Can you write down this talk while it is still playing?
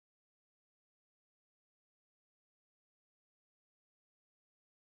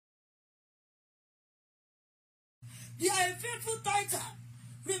They are a faithful tither.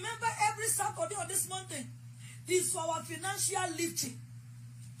 Remember, every Saturday on this mountain is for our financial lifting.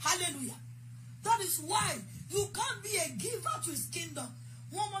 Hallelujah. That is why you can't be a giver to his kingdom.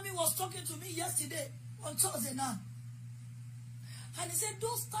 One mommy was talking to me yesterday on Thursday now. And he said,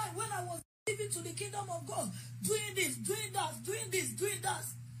 those times when I was giving to the kingdom of God, doing this, doing that, doing this, doing that,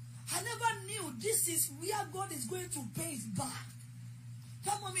 I never knew this is where God is going to pay it back.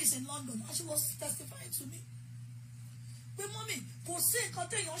 That mommy is in London and she was testifying to me. But mommy, kò sí nǹkan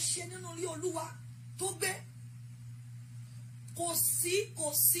téèyàn ṣe nínú ilé Olúwa tó gbé. Kò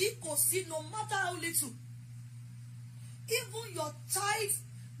sí, no matter how little. Even your tithe,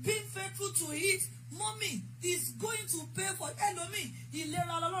 being faithful to it, mommy is going to pay for ẹlòmíì.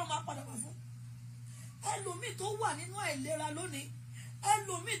 Ìlera lọ́lọ́run máa padà wá fún. Ẹlòmíì tó wà nínú àìlera lónìí.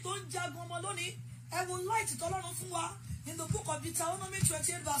 Ẹlòmíì tó ń jagun ọmọ lónìí. Ẹ wo light tọ́lọ́run fún wa in the book of Deuteronomy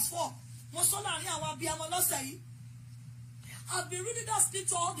 28 verse 4. Mo sọ láàrin àwọn abiyamọ lọ́sẹ̀ yìí. I've been reading that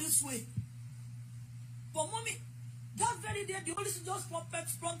scripture all this way. But mommy, that very day the Holy Spirit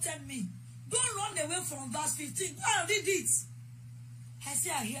just prompted me. Don't run away from verse 15. Go and read it. I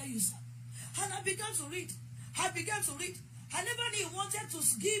say, I hear you, sir. And I began to read. I never knew he wanted to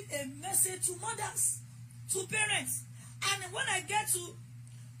give a message to mothers, to parents. And when I get to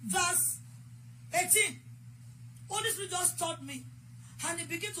verse 18, Holy Spirit just taught me. And he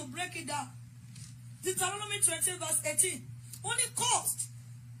began to break it down. Deuteronomy 20 verse 18. Only cost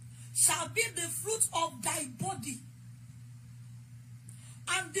shall be the fruit of thy body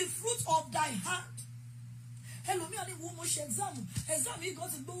and the fruit of thy hand. Hello, me ani wo mo ṣe exam yìí gan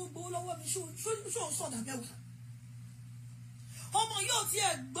ti gbowó lọ́wọ́ mi ṣó sọ̀dà mẹ́wàá. Ọmọ yóò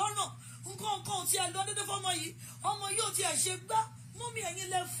tiẹ̀ gbọ́ràn nǹkan tí ẹ lọ dédé fọmọ yìí ọmọ yóò tiẹ̀ ṣe gbá mọ́mí ẹ̀yin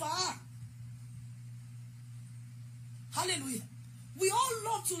lẹ fà á. Hallelujah. We all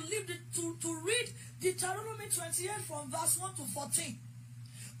love to read Deuteronomy 28 from verse 1 to 14.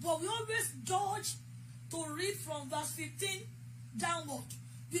 But we always dodge to read from verse 15 downward.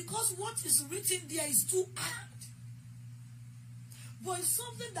 Because what is written there is too hard. But it's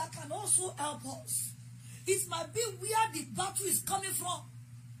something that can also help us. It might be where the battle is coming from.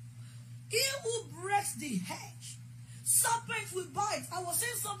 He who breaks the hedge, serpent will bite. I was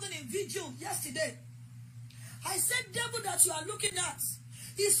saying something in video yesterday. I said, devil that you are looking at,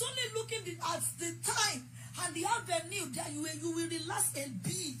 he's only looking at the time and the avenue that you will relax a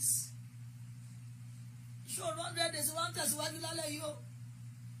bit. Sure, 100 days, 1 tẹ̀síwájú lálẹ́ yìí o.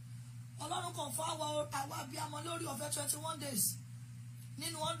 Ọlọ́run kan fún àwa abiyamọ lórí ọ̀fẹ́ 21 days.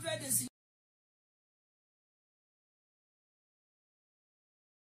 Nínú 100 days.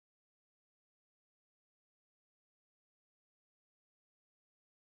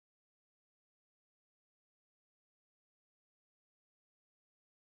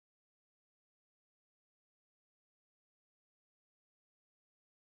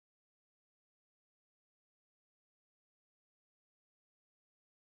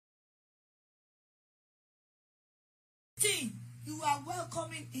 You are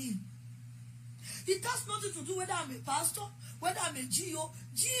welcoming him. It has nothing to do whether I'm a pastor, whether I'm a GO.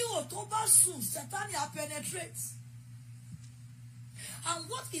 GO tó bá sùn, Satan penetrates. And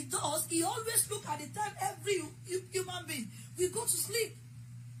what he does, he always look at the time every human being we go to sleep.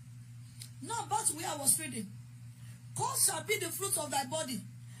 Now back to where I was reading. God shall be the fruit of thy body,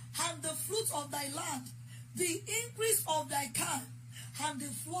 and the fruit of thy land, the increase of thy kind, and the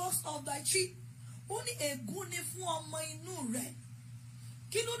flocks of thy sheep. Only a good fún ọmọ inú rẹ̀.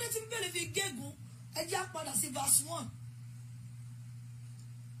 Kí ló dé tí Bíbélì fi gégùn? Ẹ jẹ́ á padà sí verse 1.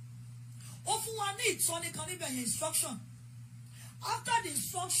 Ó fún wa ní ìtọ́ni kan níbẹ̀ yẹn instruction. After the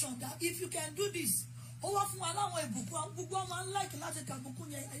instruction that if you can do this, ó wá fún wa láwọn ìbùkún. Gbogbo ọmọ máa ń like láti ka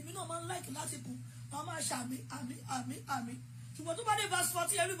ìbùkún yẹn. Èmi náà máa ń like láti kún. Màá máa ṣe àmì. Ṣùgbọ́n tó bá dé verse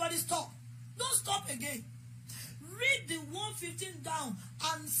 40, everybody stop. Don't stop again. Read the 115 down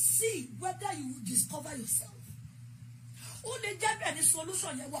and see whether you will discover yourself. Only get any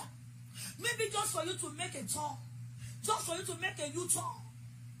solution you want. Maybe just for you to make a turn. Just for you to make a U-turn.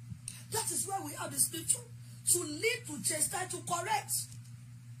 That is where we have the scripture. To lead, to chastise, to correct.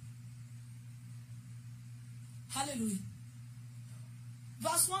 Hallelujah.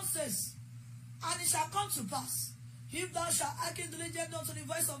 Verse 1 says, and it shall come to pass, if thou shalt hearken diligently unto the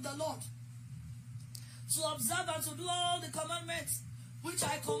voice of the Lord, to observe and to do all the commandments which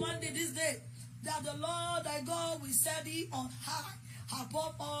I command thee this day, that the Lord thy God will set thee on high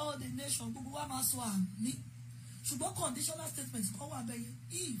above all the nations. Conditional statements.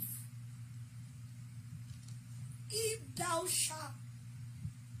 If thou shalt,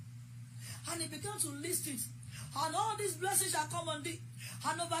 and he began to list it, and all these blessings shall come on thee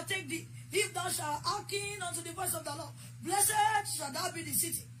and overtake thee, If thou shalt hearken unto the voice of the Lord, blessed shall thou be in the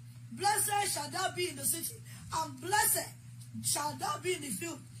city. Blessed shall thou be in the city. And blessed shall thou be in the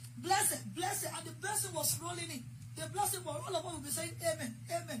field. Blessed, blessed. And the blessing was rolling in. The blessing was all of us will be saying amen,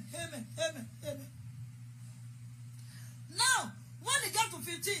 amen, amen, amen, amen. Now, when it got to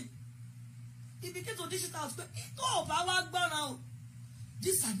 15, he began to dish it out.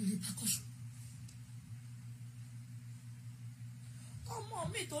 These are the repercussions.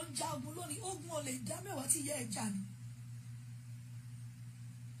 Ọmọ mi tó ń jagun lónìí, ogun ò lè dá mẹ́wàá tí ìyá ẹ̀ jà ni.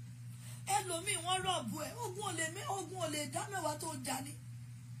 Ẹlòmíì wọ́n rọ̀bù ẹ̀, ogun ò lè dá mẹ́wàá tó jà ni.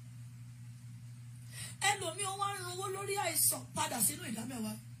 Ẹlòmíì wọ́n wá ń runwó lórí àìsàn padà sínú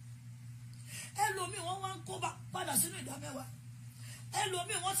ìdámẹ́wàá. Ẹlòmíì wọ́n wá ń kóbá padà sínú ìdámẹ́wàá.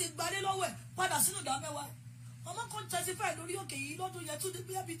 Ẹlòmíì wọ́n ti gbalé lọ́wọ́ ẹ̀ padà sínú ìdámẹ́wàá. Mama kan testify lórí òkè yìí lọ́dún yẹn tún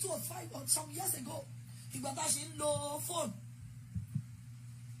bí ẹbí 2 or 5 or some years ago. Ìgbà tá a ṣe ń lo fóònù.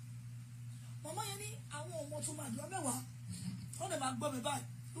 Mama yẹn ní àwọn ọmọ tó máa dúró mẹ́wàá. Wọ́n lè máa gbọ́ mi báyìí.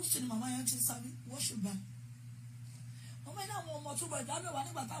 Lóṣù ni mama yẹn ti ń sábí worship báyìí. Mama yẹn ní àwọn ọmọ tó máa dá mẹ́wàá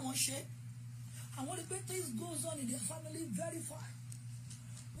nígbà táwọn ṣe. Àwọn rí pé things goes on in their family very fine.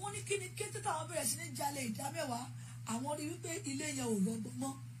 Wọ́n ní kí ni kété táwọn bẹ̀rẹ̀ sí ní jalè ìdá mẹ́wàá. Àwọn rí wípé ilé yẹn ò rọgbọ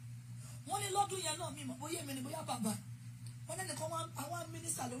mọ́. Wọ́n ní lọ́dún yẹn náà mímọ̀ bóyá èmi ni bóyá bàbá. Wọ́n ní nìkan àwọn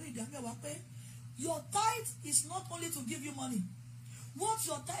mínísítà lórí ìdá mẹ́wàá pé your tithe is not only to give you money. What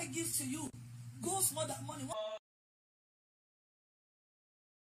your tithe gives to you goes more than money.